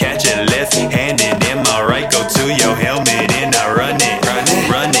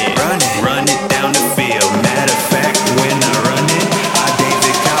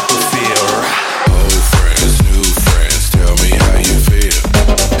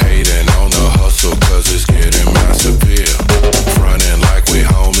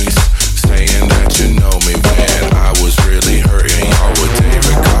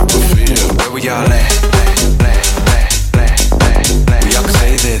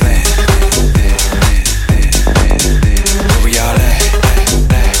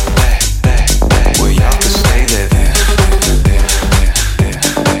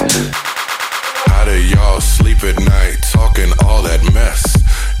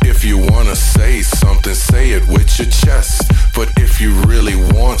wanna say something, say it with your chest. But if you really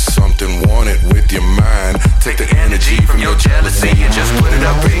want something, want it with your mind. Take the energy from your jealousy and just put it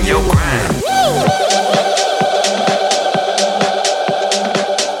up in your grind.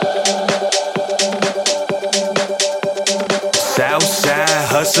 Southside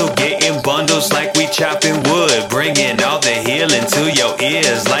hustle, getting bundles like we chopping wood, bringing all the healing to your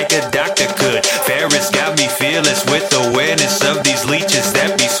ears like a doctor could. Ferris got me fearless with awareness of these leeches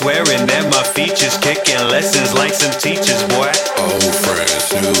that be swearing that my features kicking lessons like some teachers, boy. Old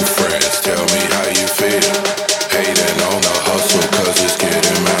friends, new friends, tell me how you feel. Hating on the hustle cause it's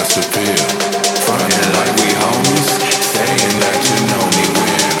getting mass appeal. Frontin' like we homies, saying that you know me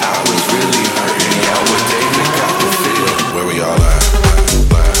when I was really hurting. Y'all with David Copperfield. Where we all at?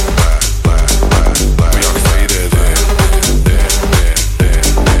 We all can stay there, there.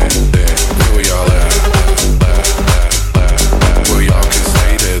 Where we all at? Where y'all can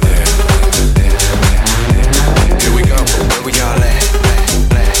stay there, there. Here we go. Where we all at?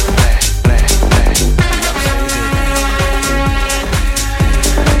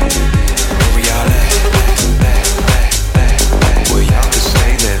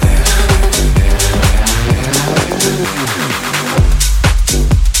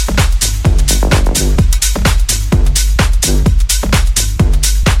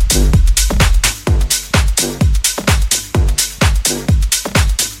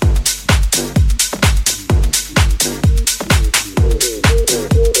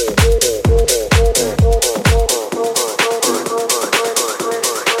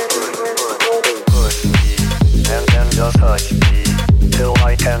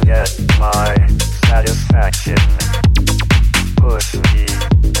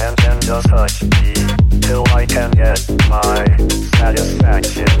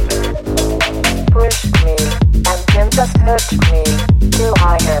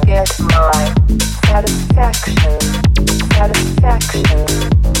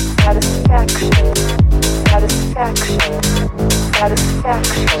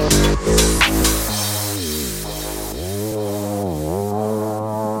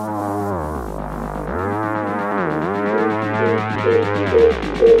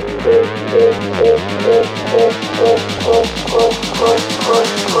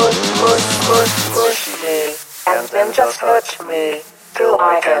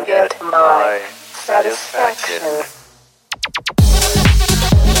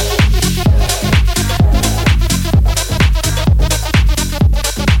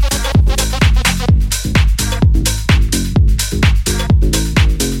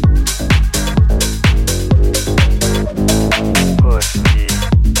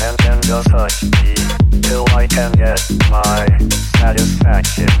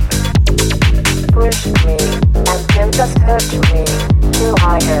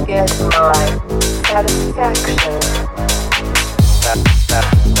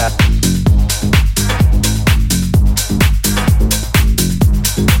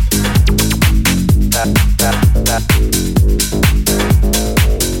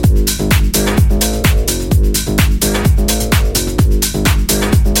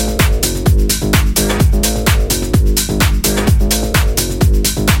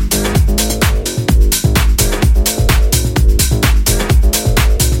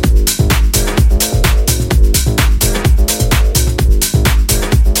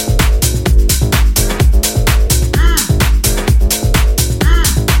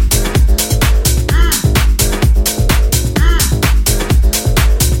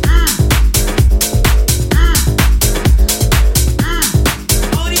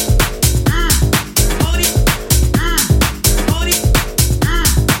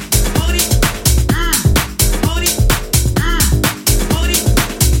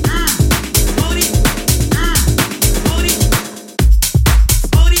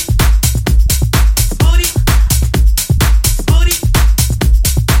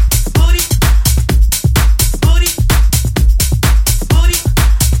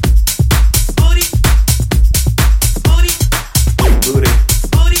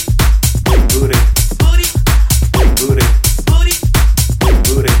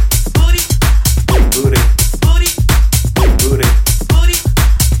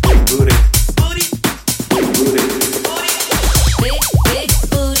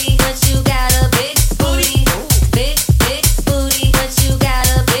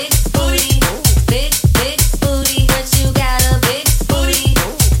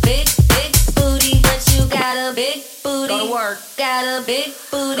 Big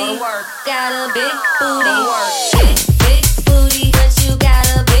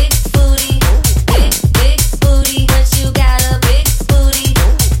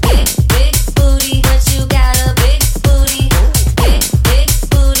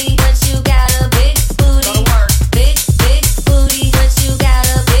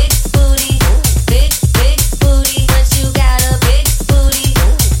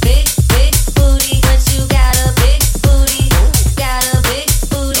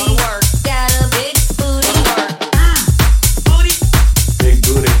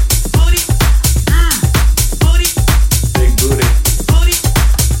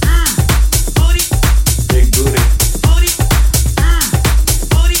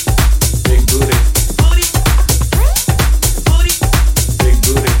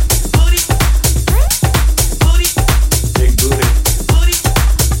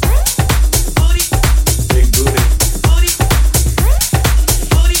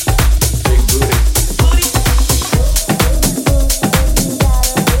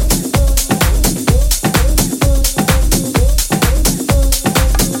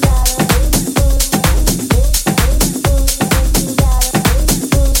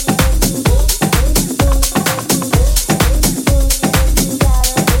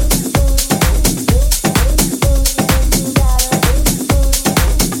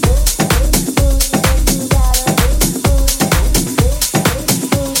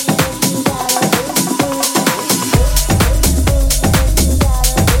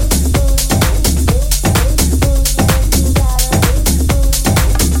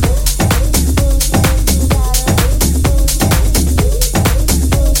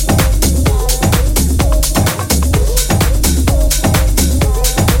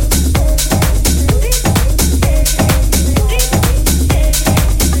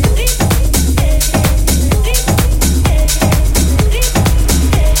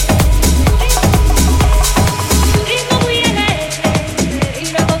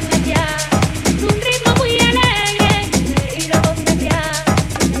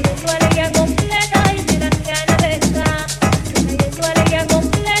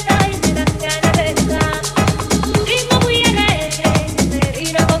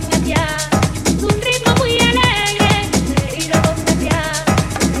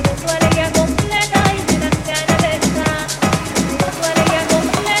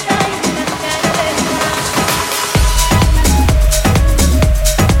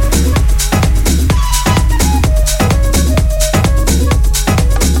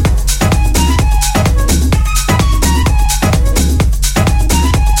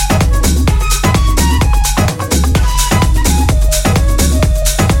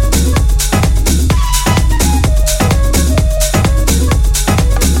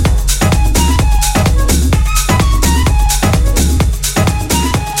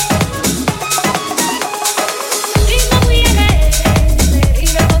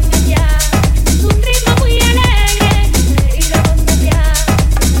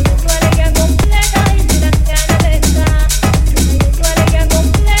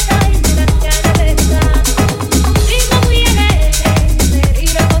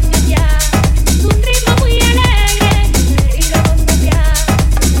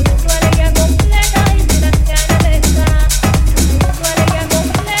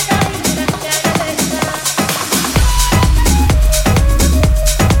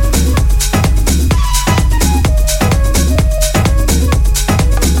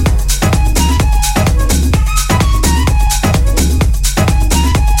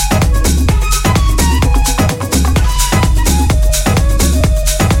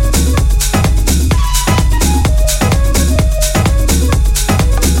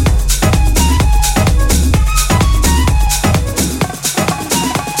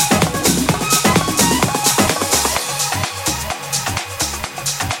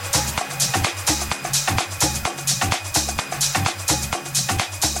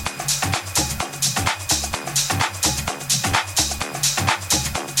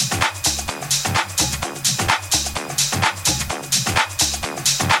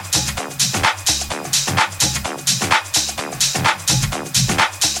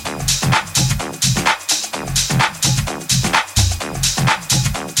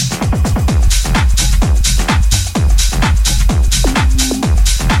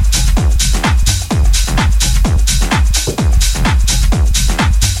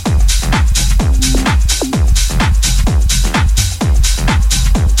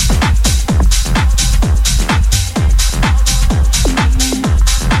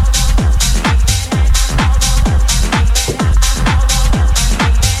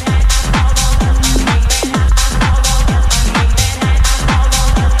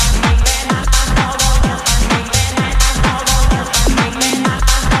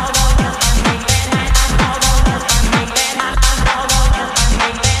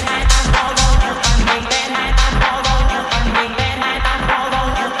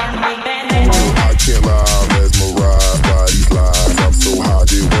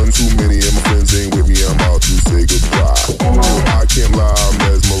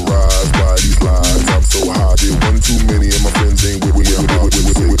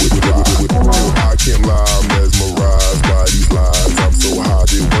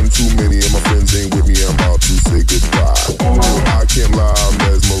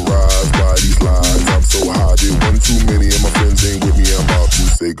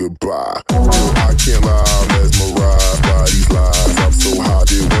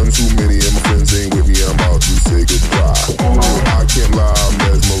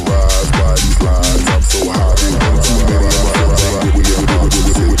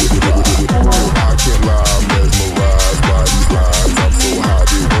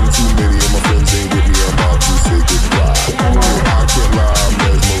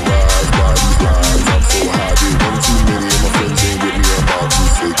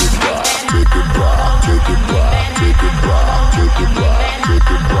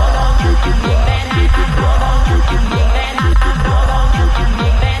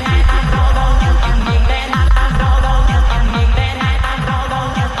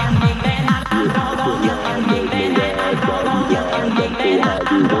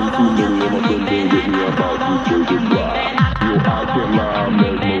lie, I'm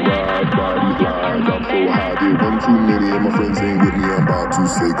mesmerized by these lies. I'm so high, did one too many and my friends ain't with me, I'm about to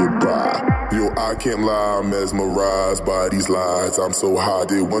say goodbye. Yo, I can't lie, I'm mesmerized by these lies. I'm so high,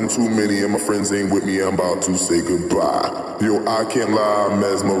 did one too many and my friends ain't with me, I'm about to say goodbye. Yo, I can't lie, I'm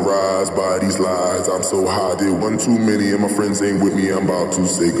mesmerized by these lies. I'm so high, did one too many and my friends ain't with me, I'm about to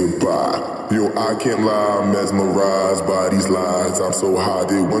say goodbye. Yo, I can't lie, I'm mesmerized by these lies. I'm so high,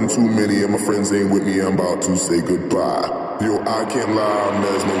 did one too many and my friends ain't with me, I'm about to say goodbye. Yo, I can't lie, I'm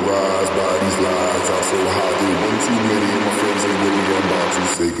mesmerized by these lies. I'm so high, did one too many and my friends ain't with me, I'm about to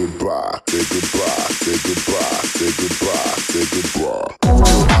say goodbye. Say goodbye, say goodbye, say goodbye, say goodbye.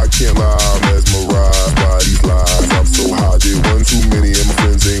 Yo, I can't lie, I'm mesmerized by these lies. I'm so high, did one too many and my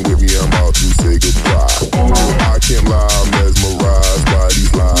friends ain't with me, I'm about to say goodbye. Yo, I can't lie, I'm mesmerized by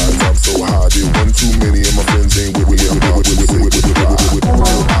these lies. I'm so high, did one too many and my friends ain't with me, I'm about to say goodbye.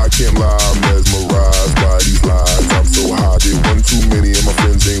 Yo, I can't lie, I'm mesmerized by these lies. I'm so high, did one too many and my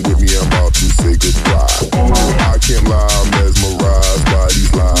friends ain't with me, I'm about to say goodbye. Yo, I can't lie, I'm mesmerized by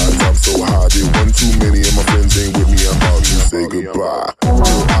these lies. I'm so high, did one too many and my friends ain't with me, I'm about to say goodbye.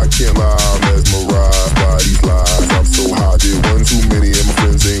 Yo, I can't lie, I'm mesmerized by these lies. I'm so high, did one too many and my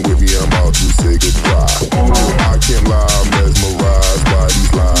friends ain't with me, I'm about to say goodbye. Yo, I can't lie, I'm mesmerized by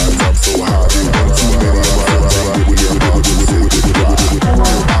these lies. I'm so high, did one too many and my friends ain't with me, I'm about to say goodbye.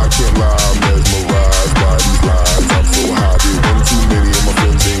 Yo, I can't lie, I'm mesmerized by these lies. I'm so high, did one too many and my friends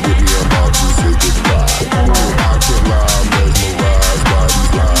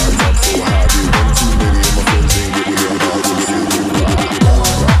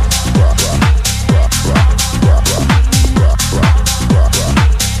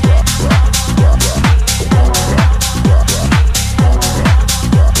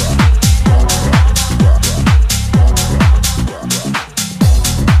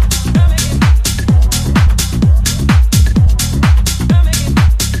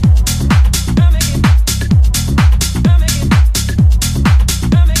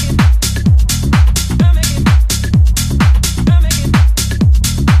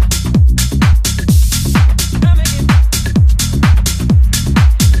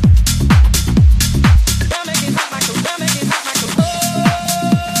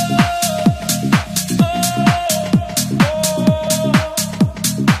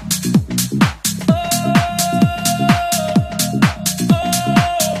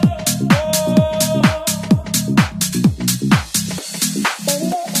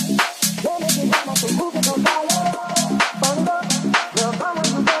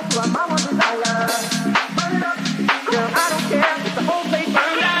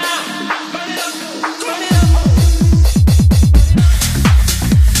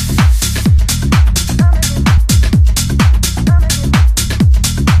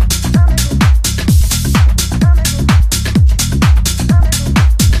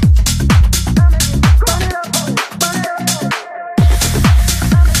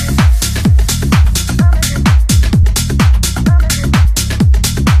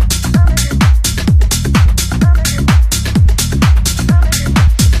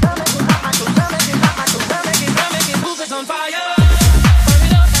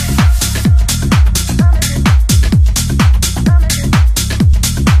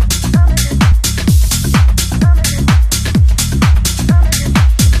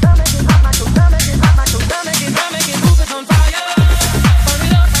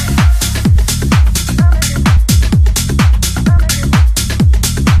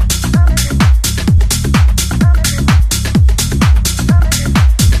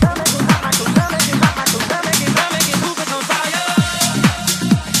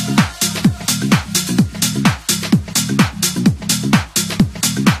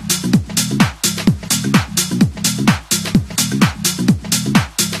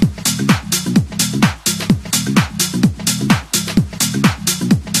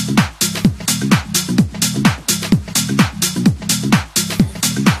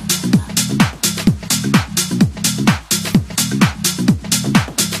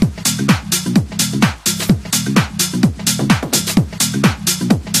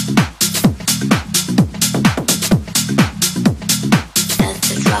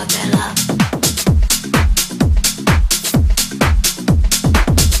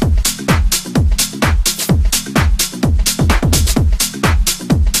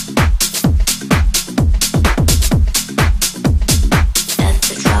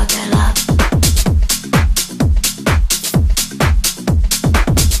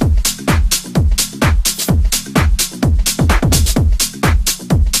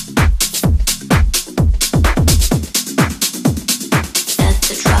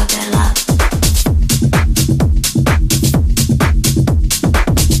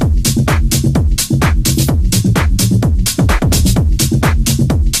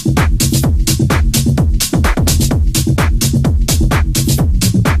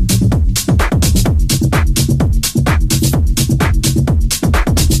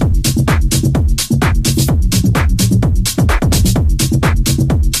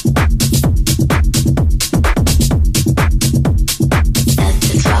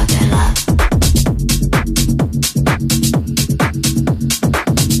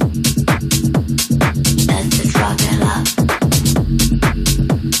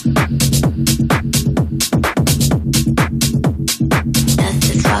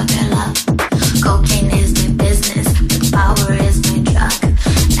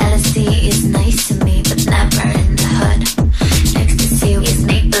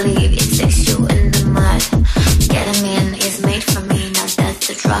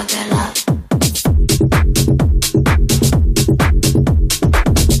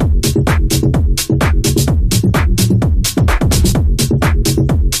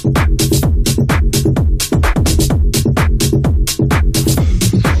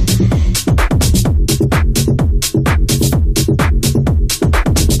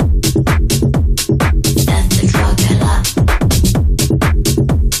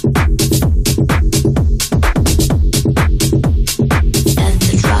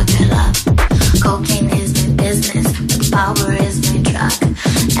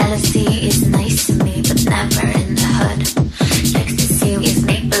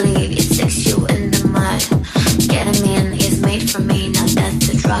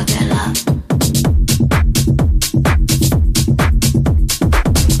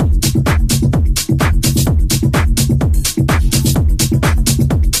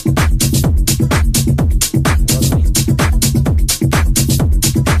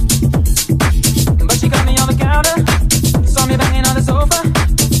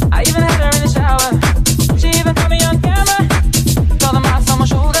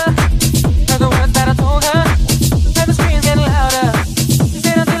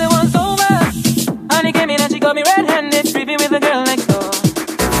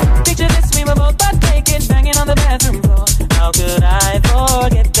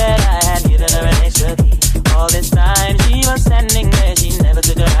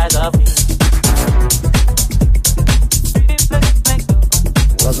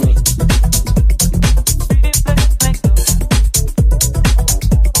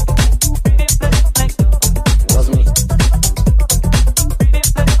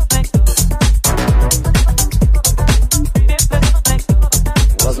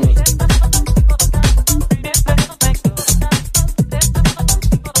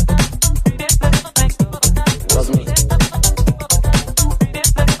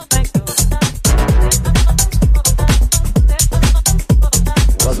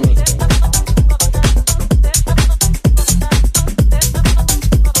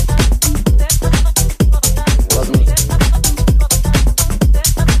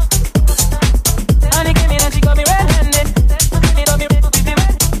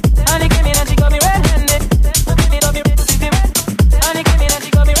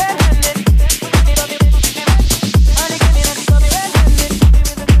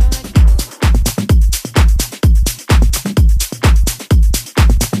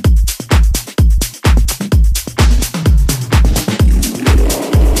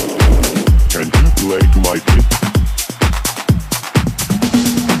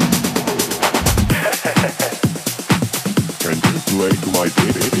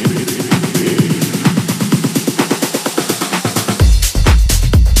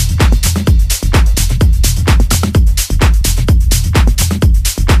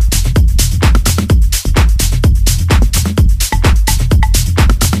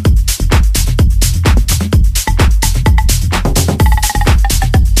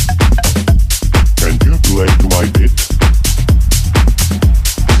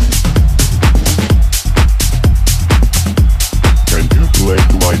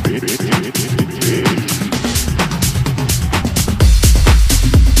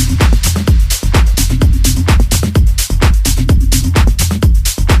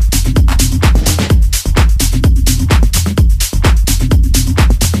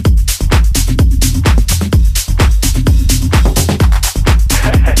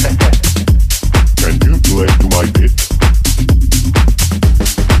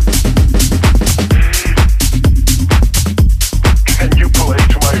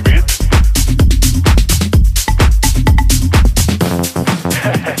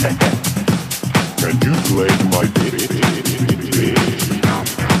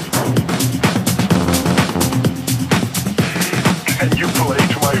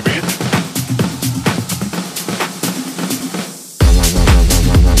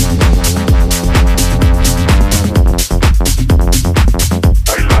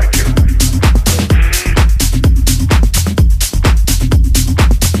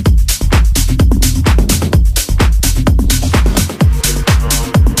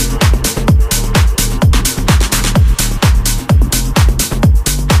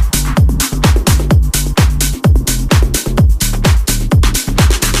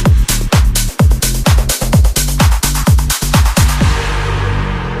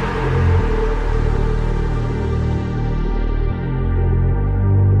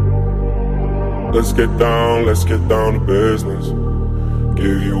Let's get down to business.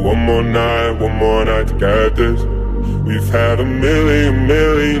 Give you one more night to get this. We've had a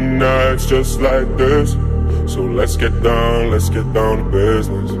million nights just like this. So let's get down to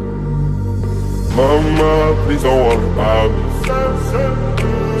business. Mama, please don't worry about me.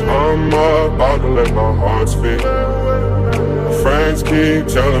 I'm about to let my heart speak. My friends keep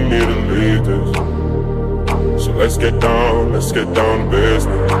telling me to leave this. So let's get down to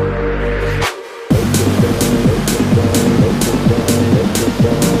business.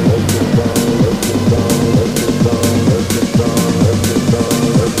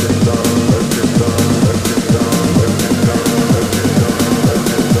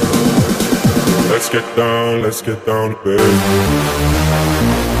 Let's get down to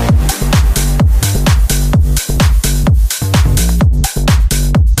business.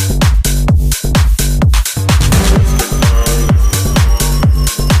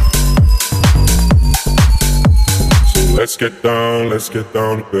 get down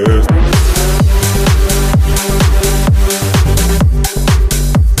to business.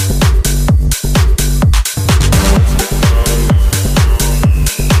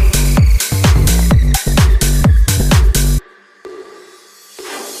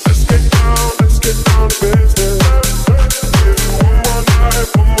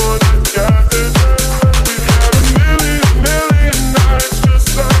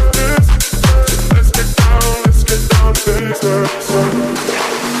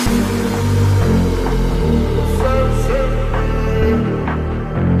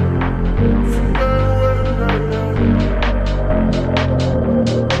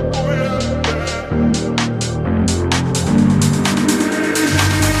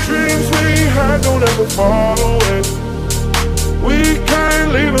 Don't ever fall away. We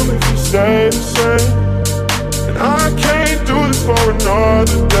can't leave them if we stay the same. And I can't do this for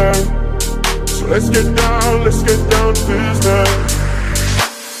another day. So let's get down to business.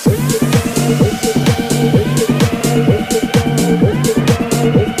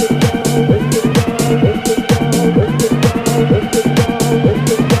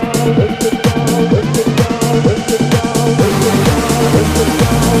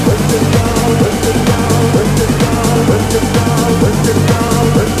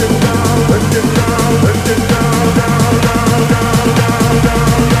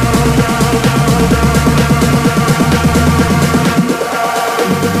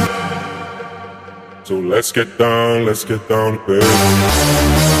 So let's get down to business.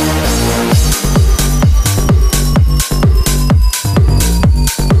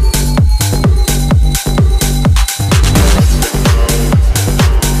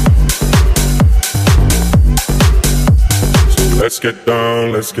 Let's get down to business.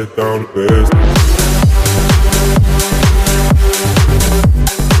 Let's get down.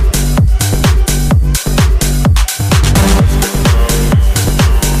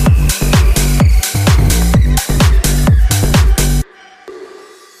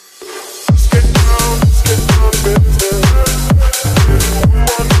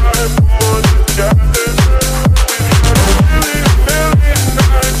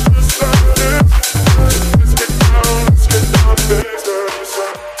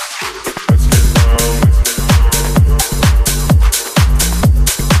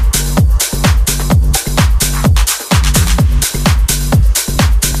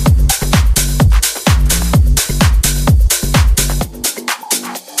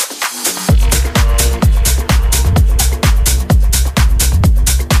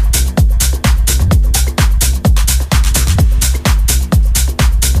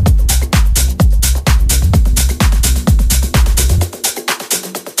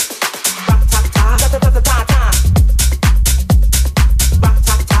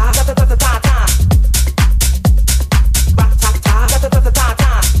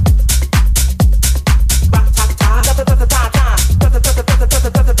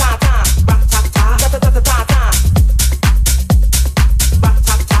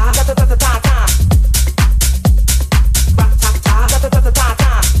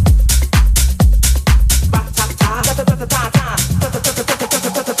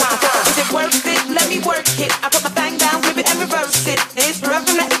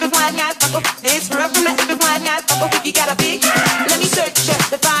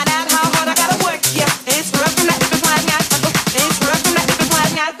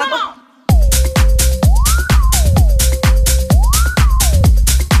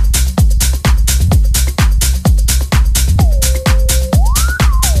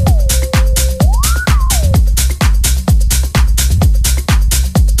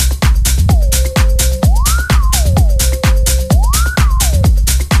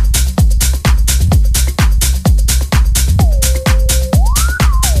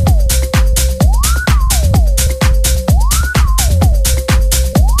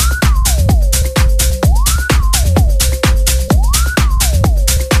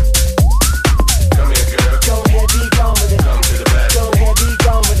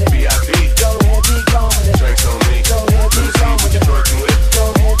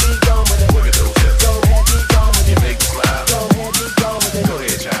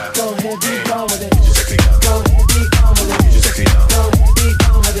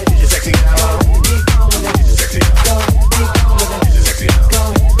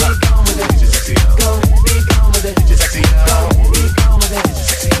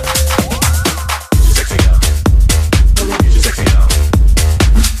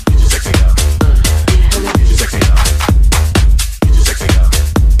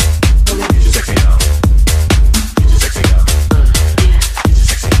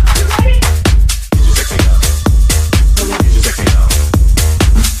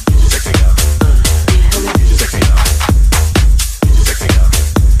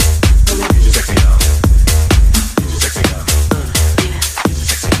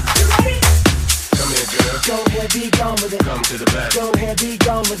 ahead, be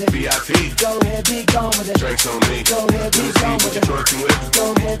gone with it. VIP. Go ahead, be gone with it. Drinks on me. Go ahead, be gone with it. Twerking with.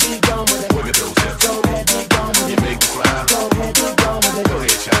 Go ahead, be gone with it. Wiggle those hips. Go ahead, be gone with it. You make me smile. Go ahead, be gone with it. Go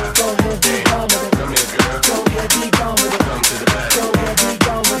ahead, child. Go ahead, be gone with it. Come here, girl. Go ahead, be gone with it. Come to the back. Go ahead, be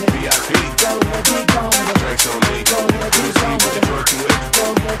gone with it. VIP. Go ahead, be gone with it. Drinks on me. Go ahead, be gone with it. Twerking with. Go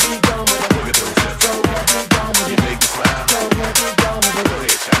ahead, be gone with it. Wiggle those hips. Go ahead, be gone with it. You make me smile. Go ahead, be gone with it. Go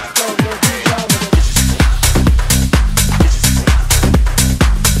ahead, child. Go ahead, be gone with it.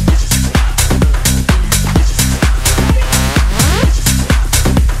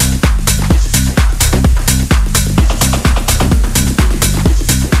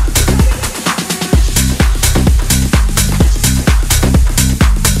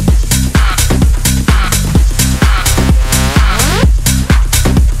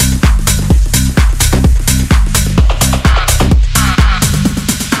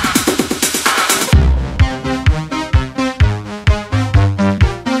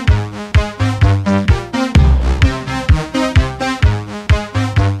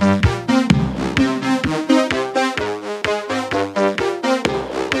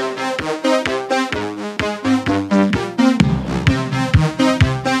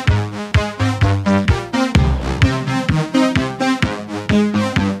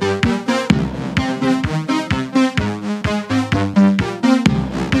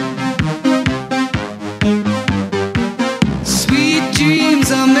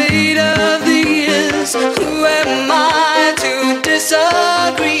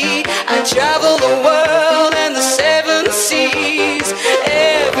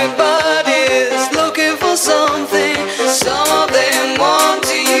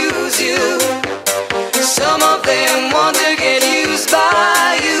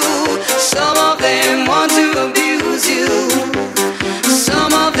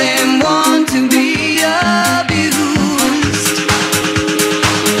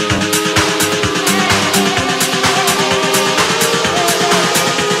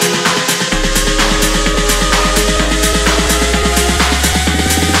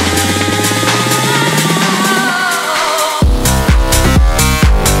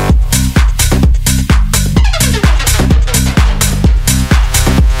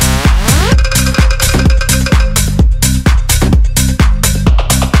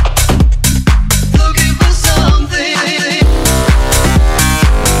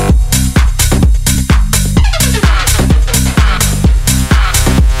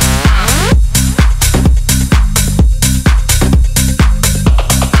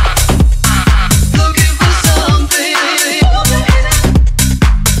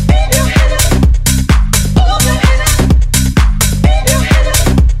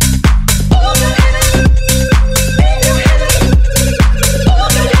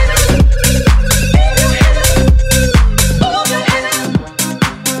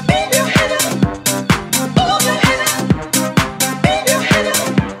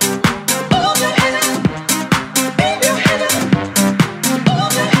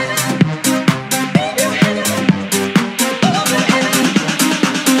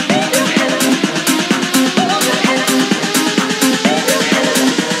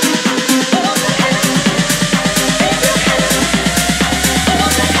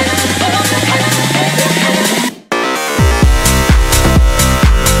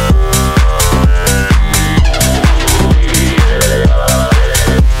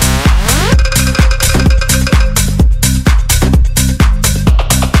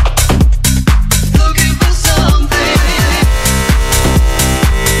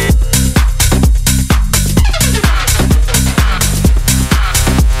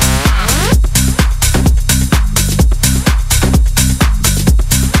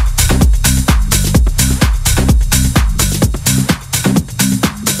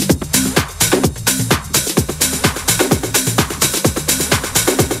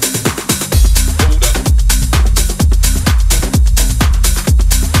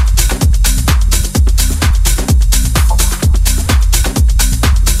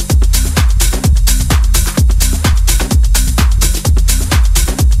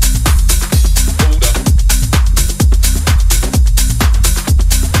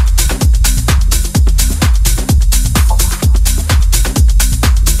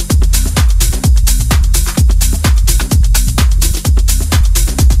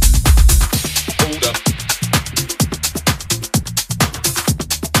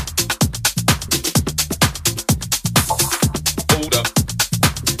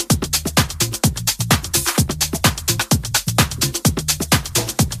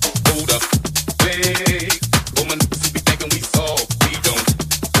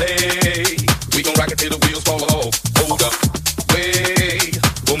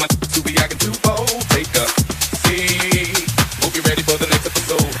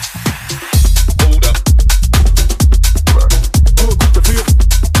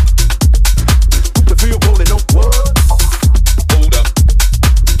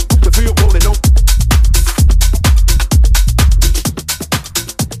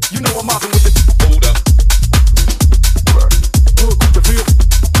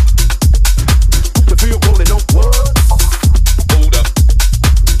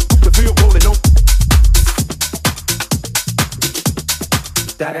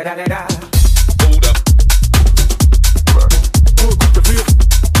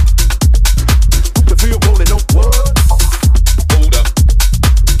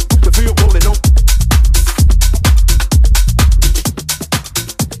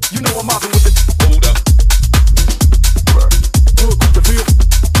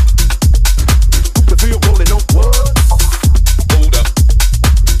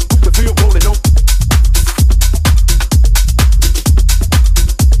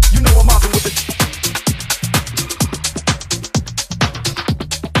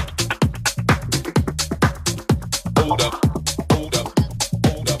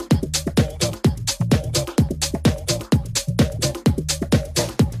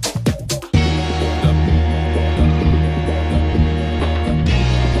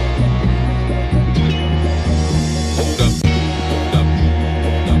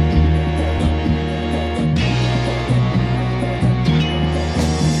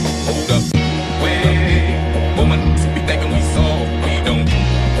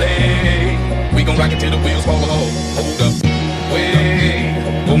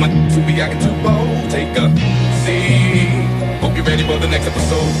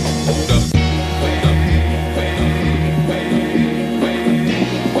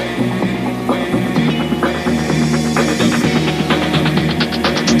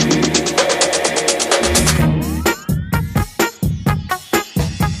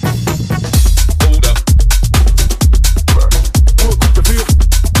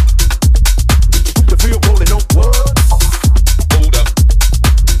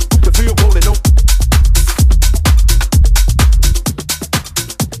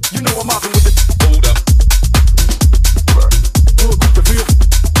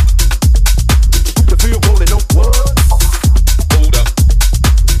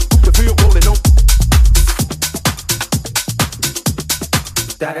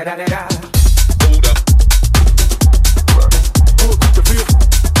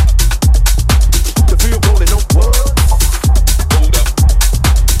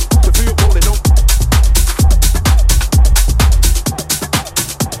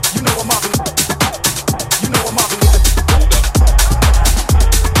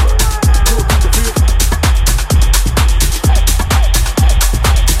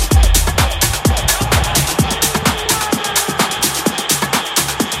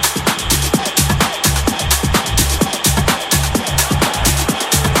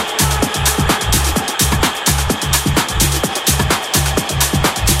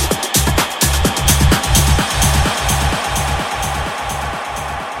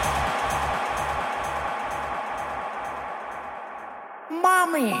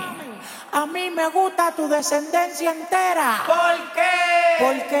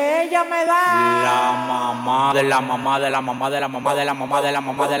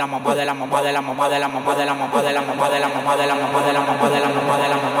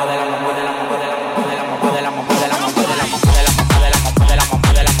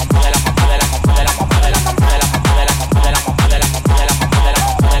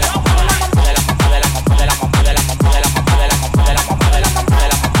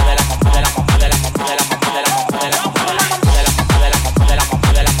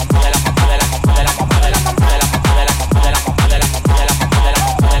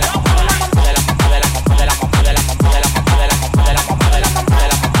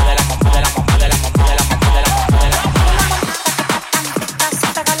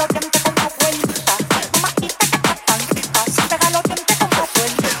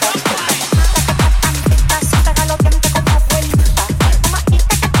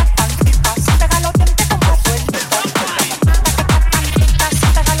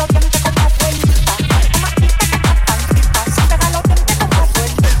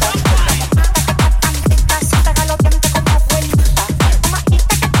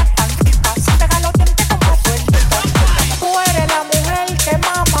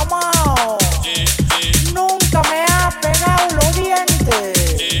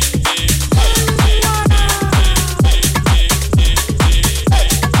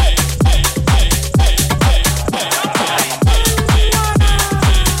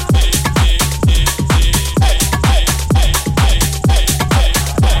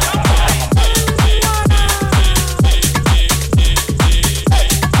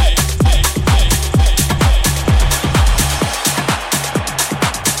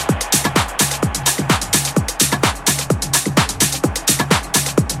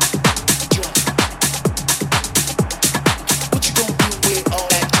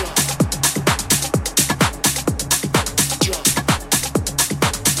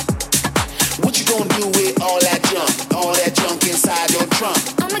 gon' do with all that junk inside your trunk?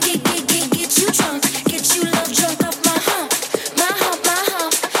 I'ma get you drunk, get you love drunk off my hump, my hump, my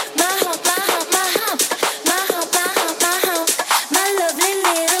hump, my hump, my hump, my hump, my hump, my hump, my hump, my lovely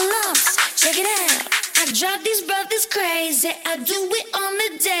little lumps. Check it out. I drive these brothers crazy. I do it on the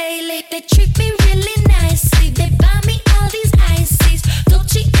daily. They treat me really nicely. They buy me all these ices,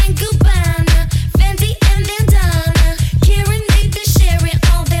 Dolce and Gabbana, Fendi and Bandana. Karen, they been sharing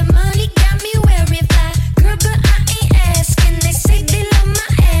all their money, got me wearing fly. Girl, but I ain't asking. They say they love my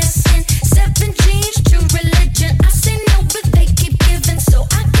ass and 7 jeans, true religion. I say no, but they keep giving, so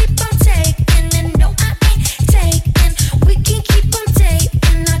I keep on taking. And no, I ain't taking. We can keep on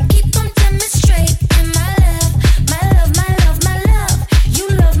taking. I keep on demonstrating my love, my love, my love, my love.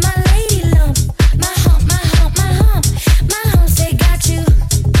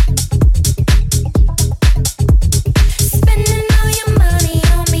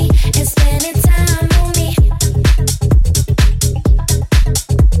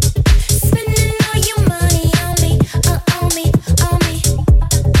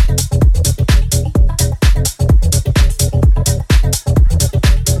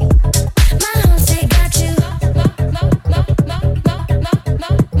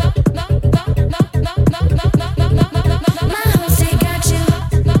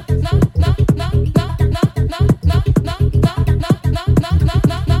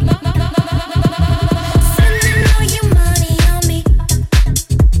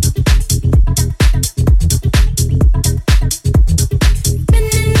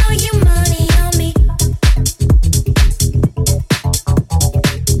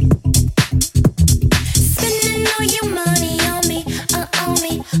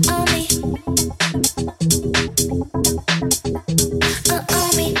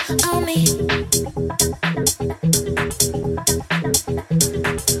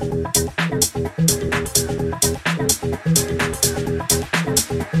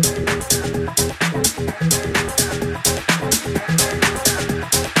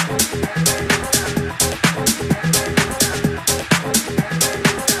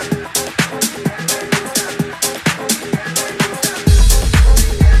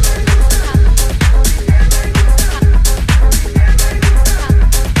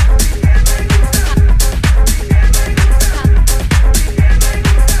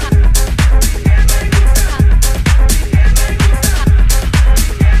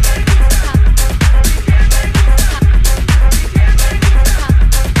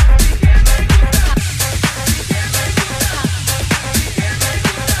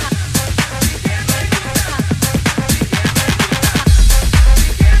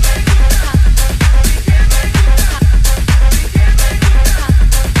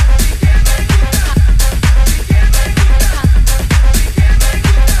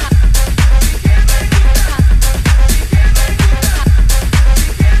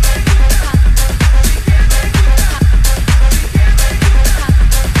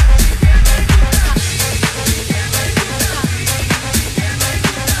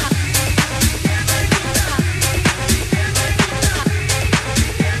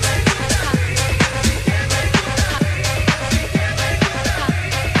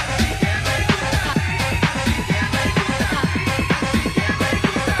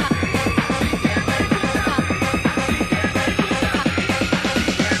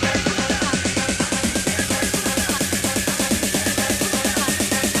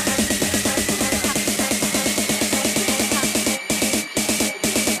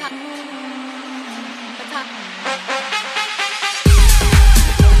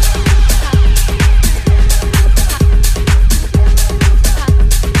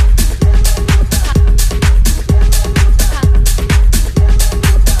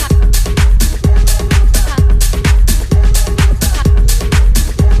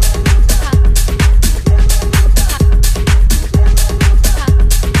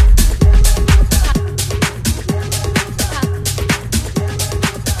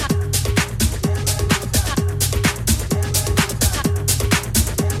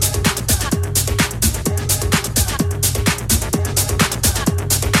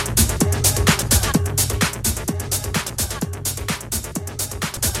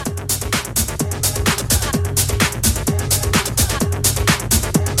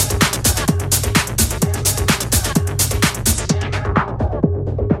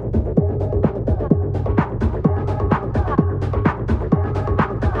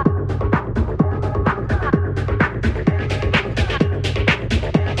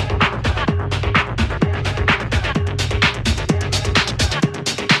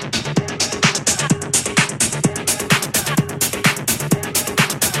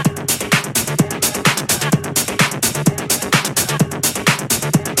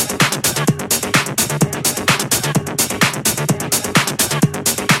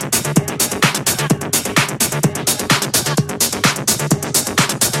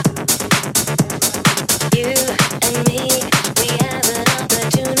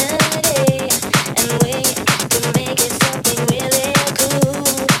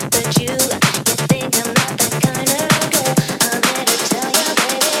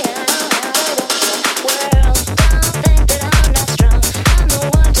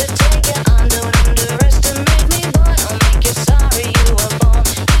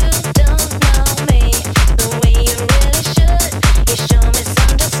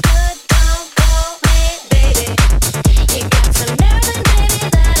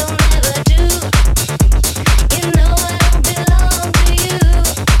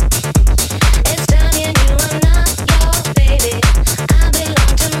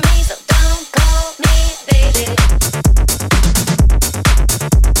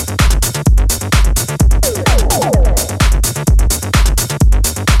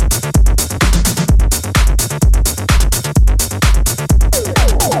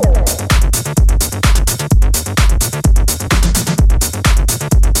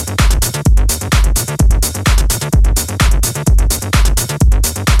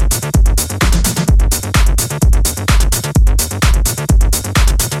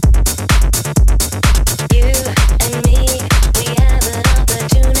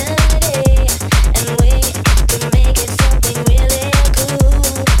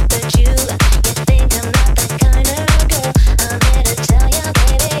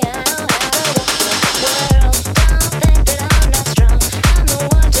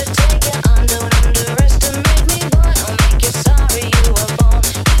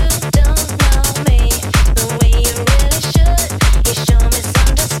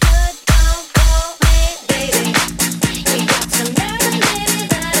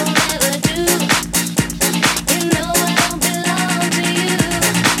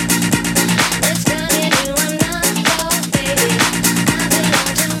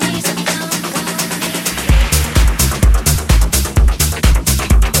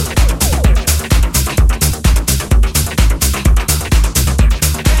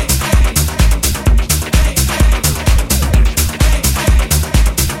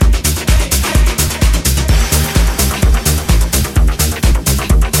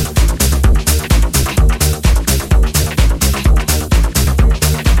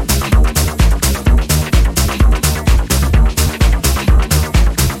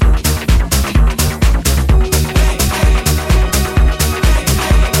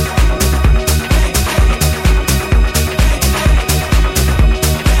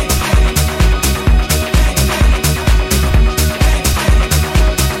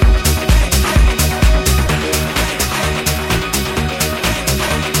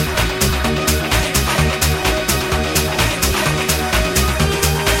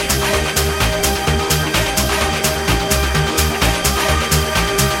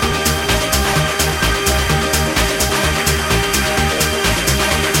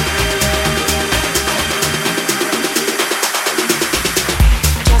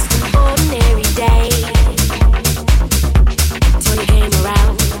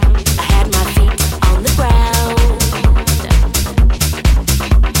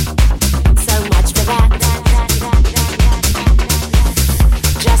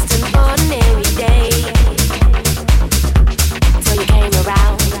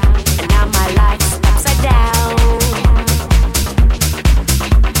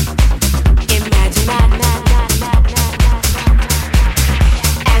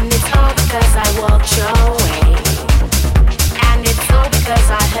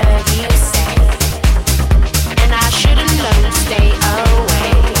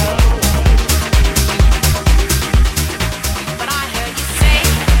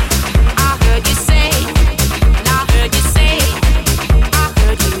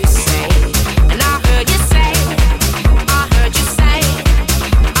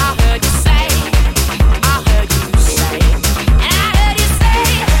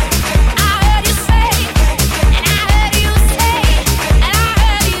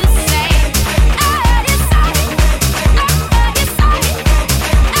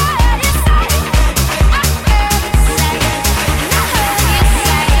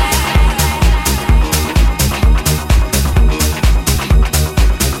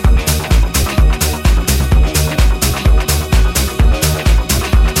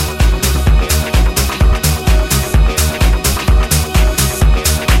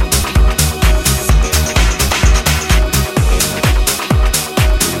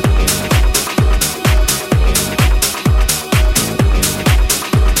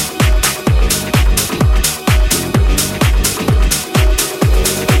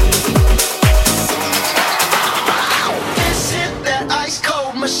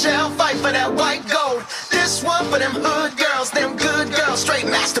 shall fight for that white gold. This one for them hood girls, them good girls, straight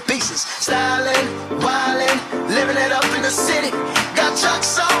masterpieces. Styling, wildin', living it up in the city. Got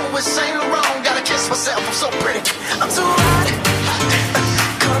Chuck's on with Saint Laurent. Gotta kiss myself, I'm so pretty. I'm too hot.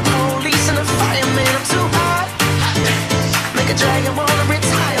 Call the police and the fireman. I'm too hot. Make a dragon wanna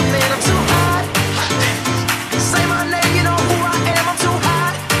retire, man. I'm too hot. Say my name, you know who I am. I'm too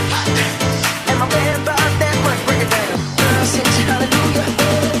hot. And my band bought that money. Break it down. Girl, said you hallelujah.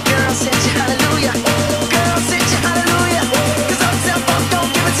 Girl, said you hallelujah. Girl, said you hallelujah. Cause Uptown Funk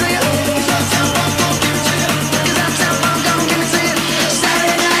don't give it to you. Cause Uptown Funk don't give it to you. Cause Uptown Funk don't give it to you.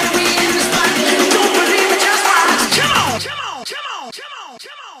 Saturday night we in the spot. Don't believe me, just watch. Come on. Come on. Come on. Come on.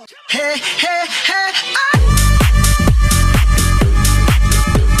 Come on. Hey, hey, hey.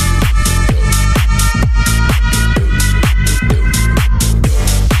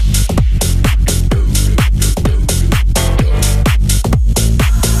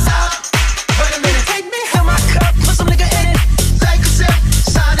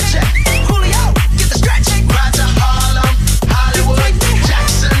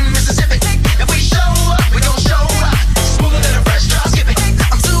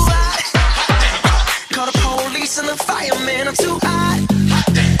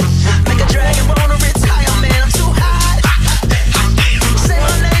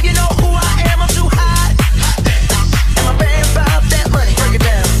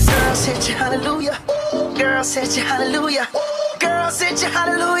 Say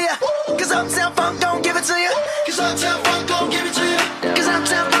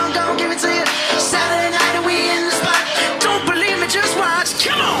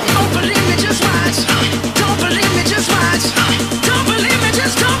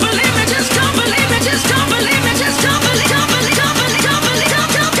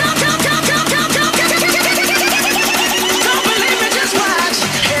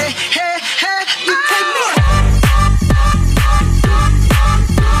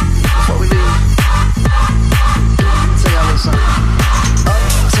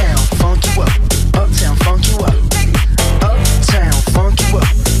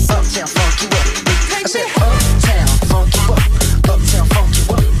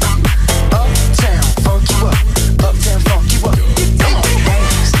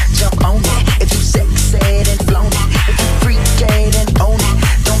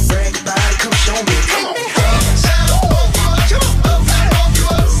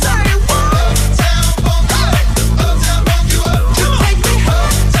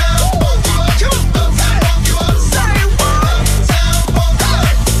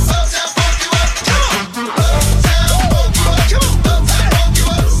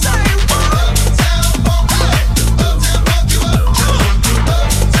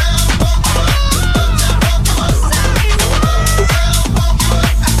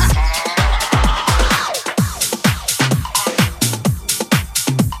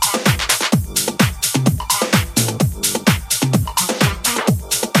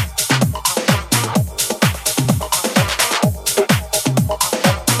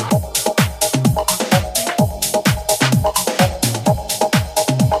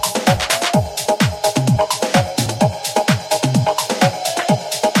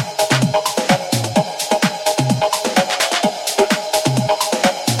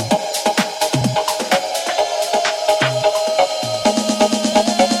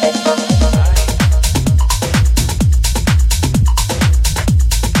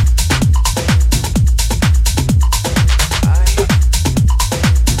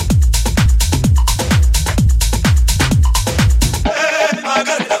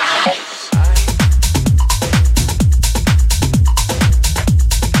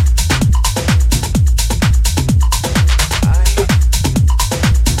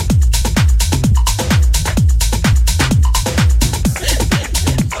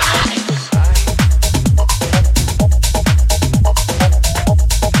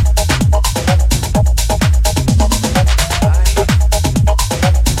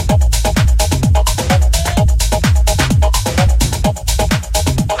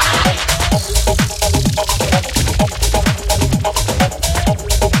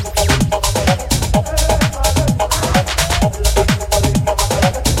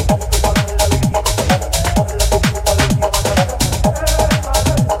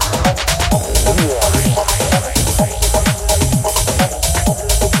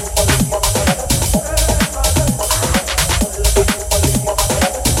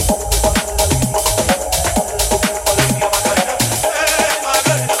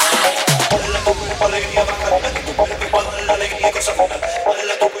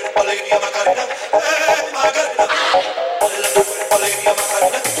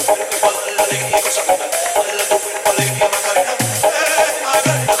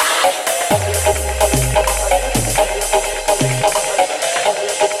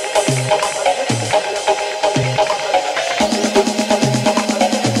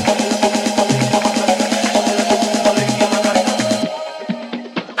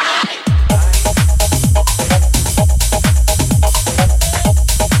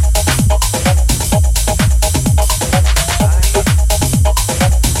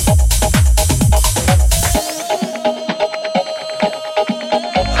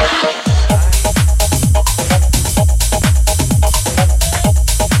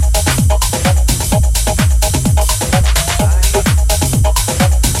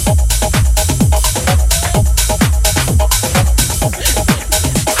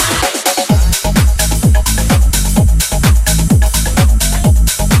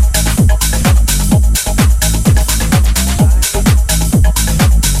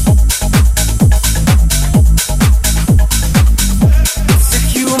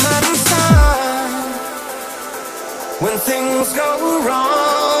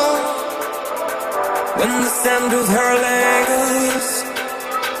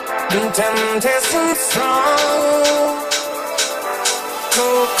and temptation strong.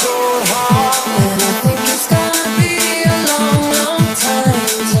 Cold, cold heart. And I think it's gonna be a long, long time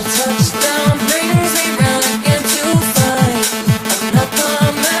till touchdown brings me round again to find I'm not the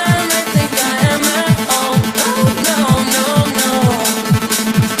man I think I am at all. Oh no, no, no.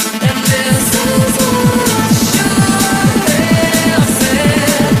 And this is what I should have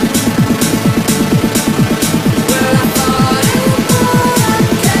said. Well, I thought it, but I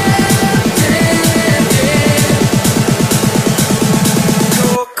kept it.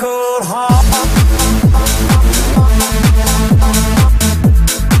 Cold, cold heart.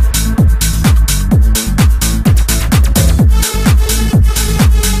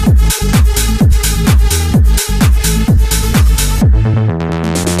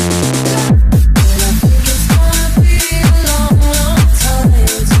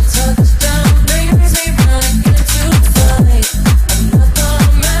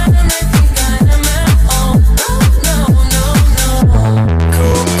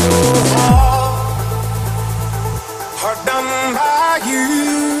 Hard done by you.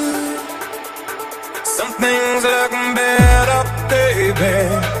 Some things look better, baby.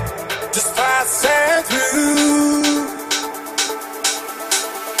 Just passing through.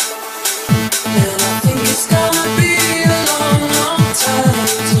 And I think it's gonna be a long, long time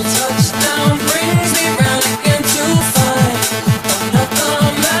till touchdown brings me round again to find I'm not the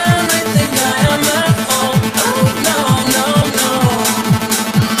man I think I am at all. Oh no, no, no.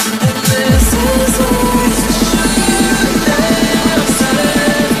 And this is what I should have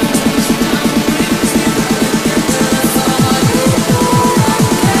said. And I thought it, but I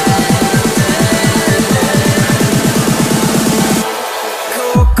kept it.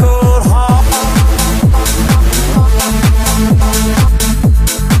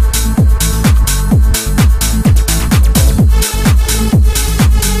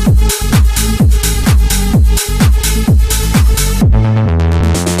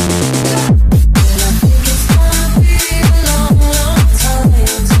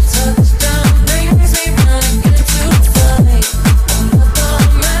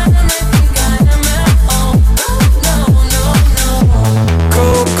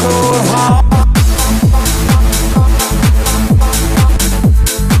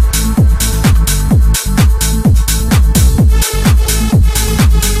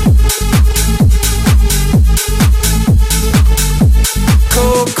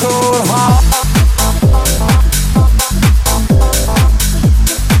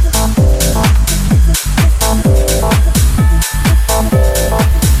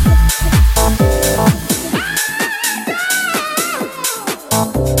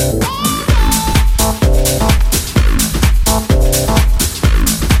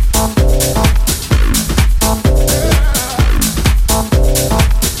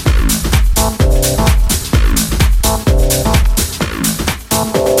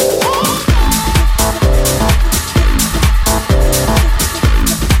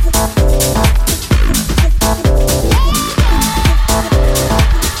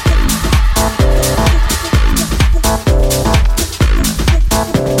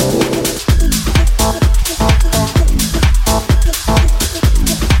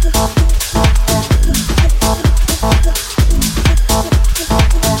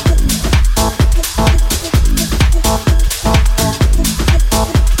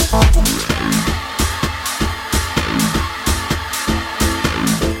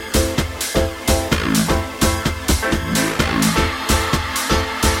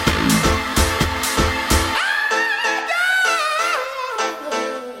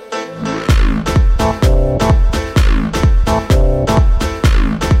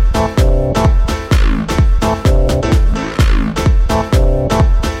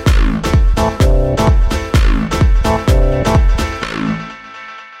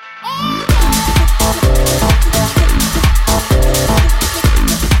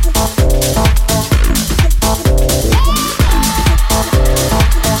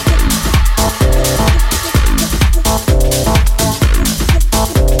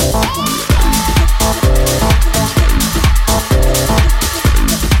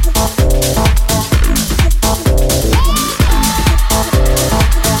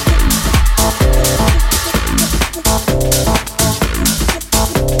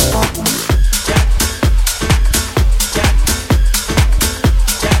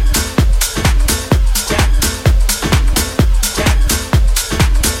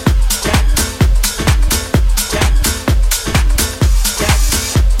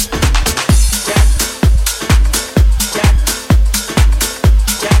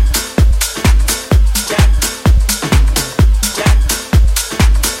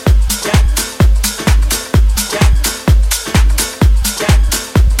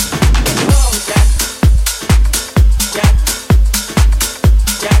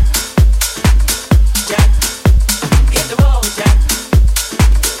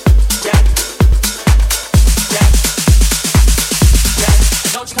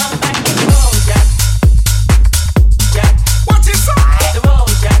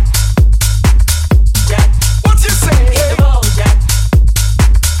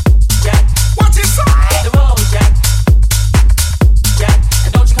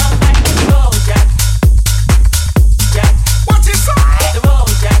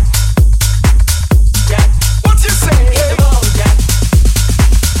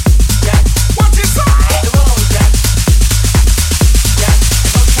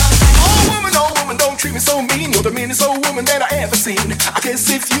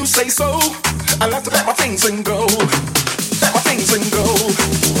 if you say so. I'll have to pack my things and go. Pack my things and go.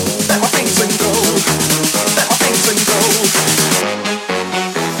 Pack my things and go. Pack my things and go.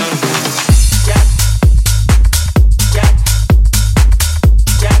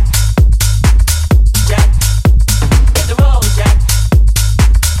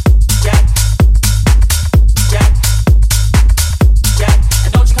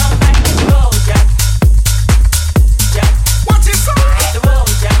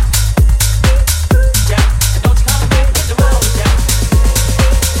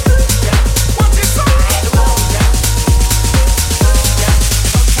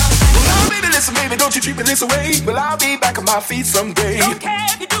 Well, I'll be back on my feet someday. Don't care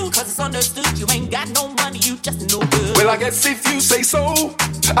if you do, cause it's understood. You ain't got no money, you just no good. Well, I guess if you say so,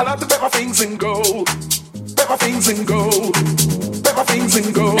 I'll have to pack my things and go. Pack my things and go. Pack my things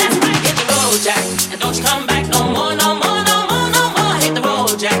and go. That's right, hit the road, Jack. And don't you come back no more, no more, no more, no more. Hit the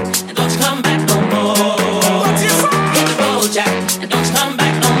road, Jack. And don't you come back no more. What's your song? Hit the road, Jack. And don't you come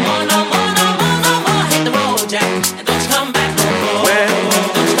back no more, no more, no more, no more. Hit the road, Jack. And don't you come back no more. Well,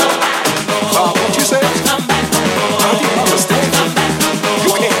 don't you come back no more. what you say? Don't you come back no more. I didn't understand. Come back no more.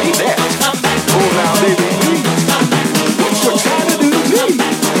 You can't be that. Don't you come back no Oh, more. now, baby, Come back no more. what you're trying to do to me? Come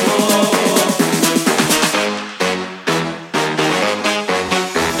back no more.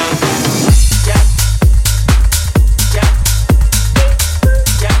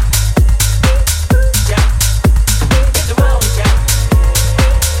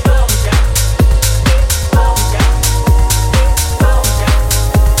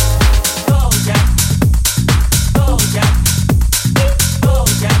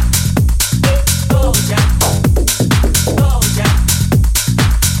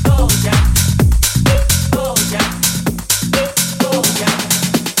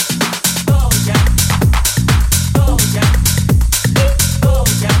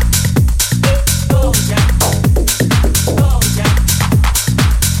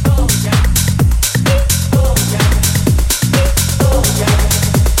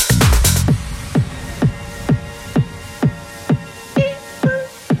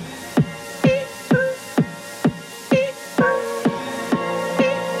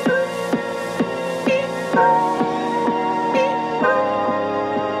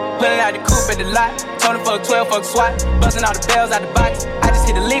 Fuck SWAT, busting all the bells out the box. I just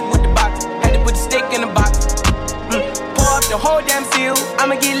hit a lick with the box, had to put the stick in the box. Pour up the whole damn seal,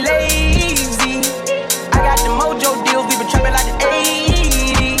 I'ma get lazy. I got the mojo deals, we been trapping like the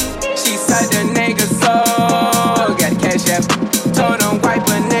 80s. She said the nigga so, got the cash app. Told him wipe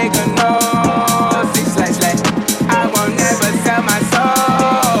a nigga no, 6 slash slash. I won't never sell my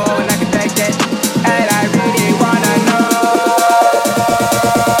soul, and I can take that, and I really wanna know.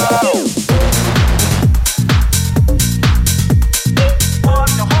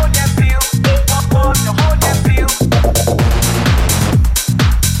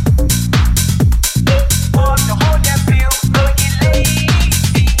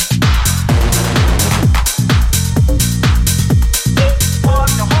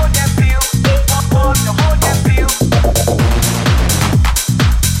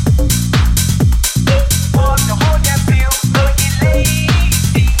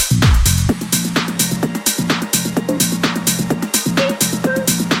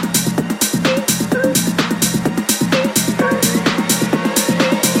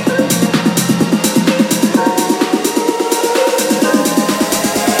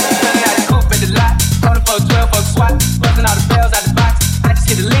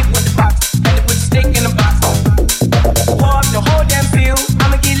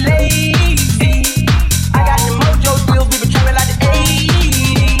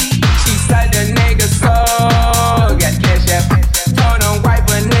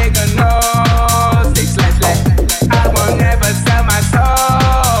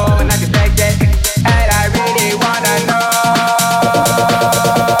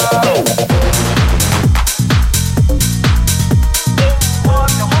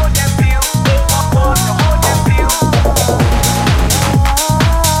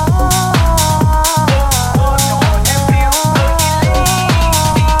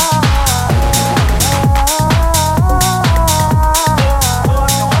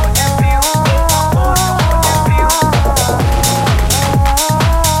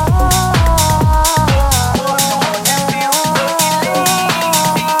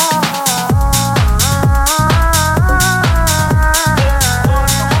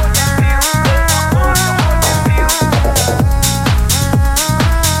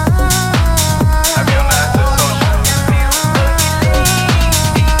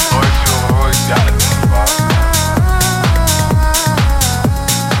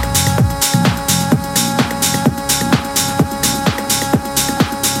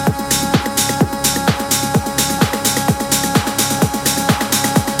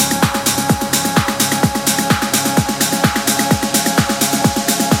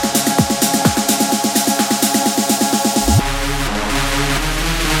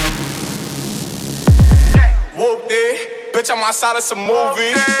 bitch, I'm outside of some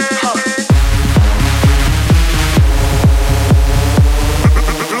movie.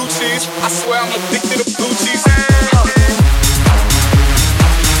 Blue cheese, I swear I'm addicted to blue cheese.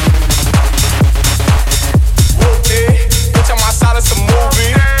 Bitch, I'm outside of some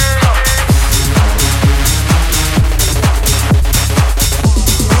movie.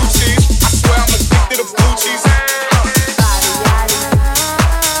 Blue cheese, I swear I'm addicted to blue cheese.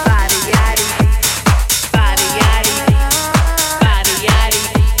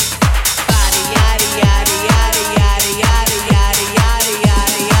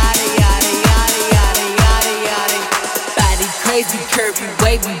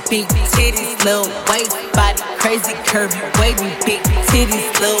 Wavy, big titties, little waist body, crazy curvy, wavy, big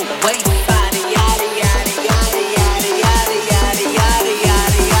titties, little waist body, yada yada yada yada yada yada yada yada yada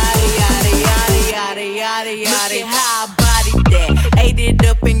yada yada yada. Look at how I bodied that, ate it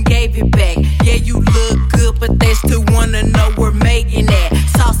up and gave it back. Yeah, you look good, but they still wanna know where Megan at.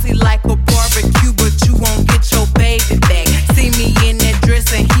 Saucy like a barbecue, but you won't get your baby back. See me in that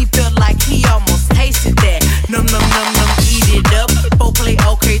dress and he felt like he almost tasted that. Num num num num, eat it up. Play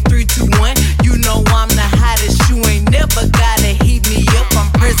okay, 3, 2, 1. You know I'm the hottest. You ain't never gotta heat me up. I'm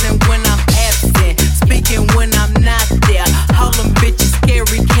present when I'm absent, speaking when I'm not there. All them bitches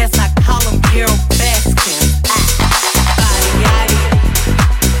scary cats, I call them Carol Baskin. Body yaddy,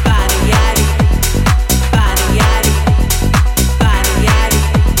 body yaddy, body yaddy, body yaddy, body yaddy,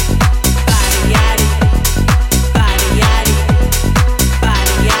 body yaddy,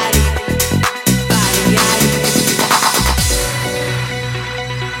 body yaddy, body yaddy.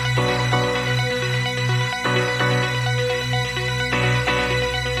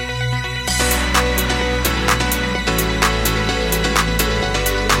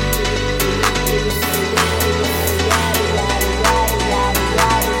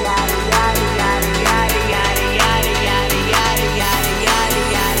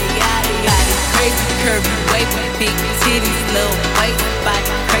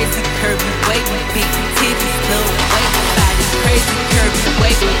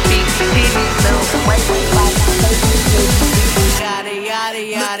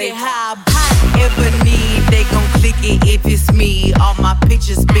 If it's me, all my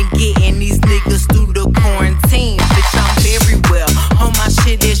pictures been getting these niggas through the quarantine. Bitch, I'm very well on my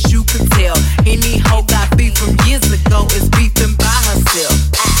shit, as you can tell. Any hoe got beef from years ago is beefing by herself.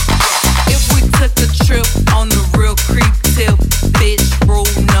 If we took a trip on the real creep tip, bitch, rule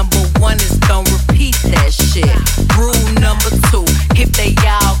number 1 is don't repeat that shit. Rule number 2, if they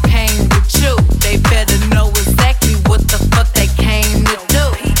all came with you, they better know exactly what the fuck they came to do.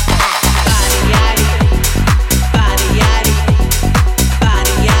 Body yaddy.